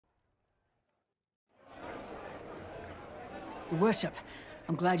Your worship,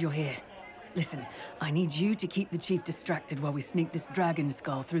 I'm glad you're here. Listen, I need you to keep the chief distracted while we sneak this dragon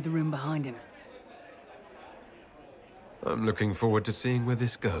skull through the room behind him. I'm looking forward to seeing where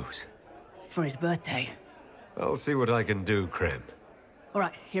this goes. It's for his birthday. I'll see what I can do, Krem. All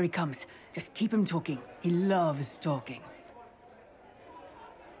right, here he comes. Just keep him talking. He loves talking.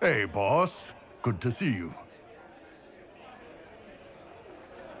 Hey, boss. Good to see you.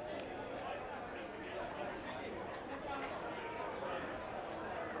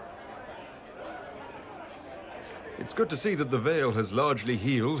 It's good to see that the Veil has largely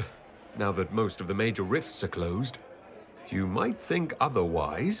healed, now that most of the major rifts are closed. You might think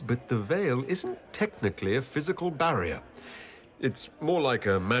otherwise, but the Veil isn't technically a physical barrier. It's more like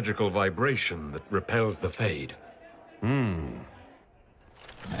a magical vibration that repels the Fade.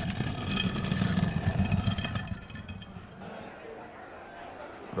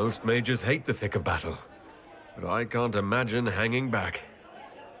 Most mages hate the thick of battle, but I can't imagine hanging back.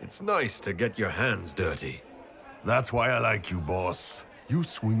 It's nice to get your hands dirty. That's why I like you, boss. You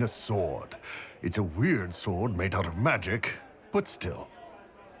swing a sword. It's a weird sword made out of magic, but still.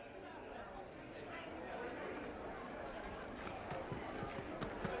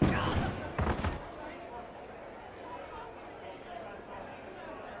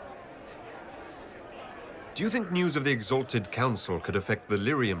 Do you think news of the Exalted Council could affect the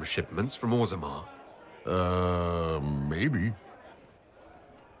lyrium shipments from Orzammar? Maybe.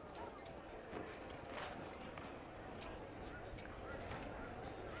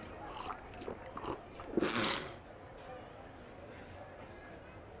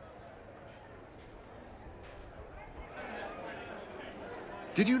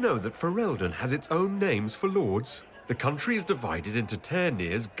 Did you know that Ferelden has its own names for lords? The country is divided into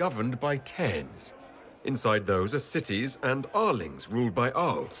Tairnirs governed by Tairns. Inside those are cities and Arlings ruled by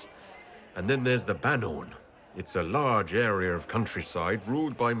Arls. And then there's the Banorn. It's a large area of countryside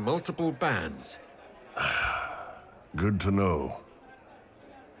ruled by multiple bands. Good to know.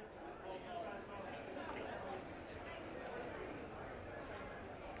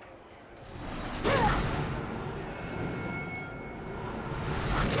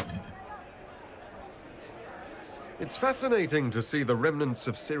 It's fascinating to see the remnants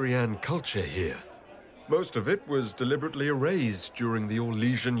of Syrian culture here. Most of it was deliberately erased during the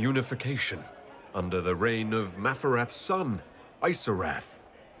Orlesian unification, under the reign of Mafarath's son, Isarath.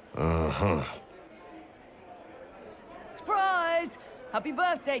 Uh-huh. Surprise! Happy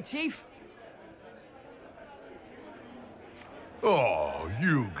birthday, Chief! Oh,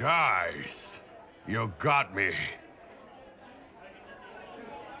 you guys. You got me.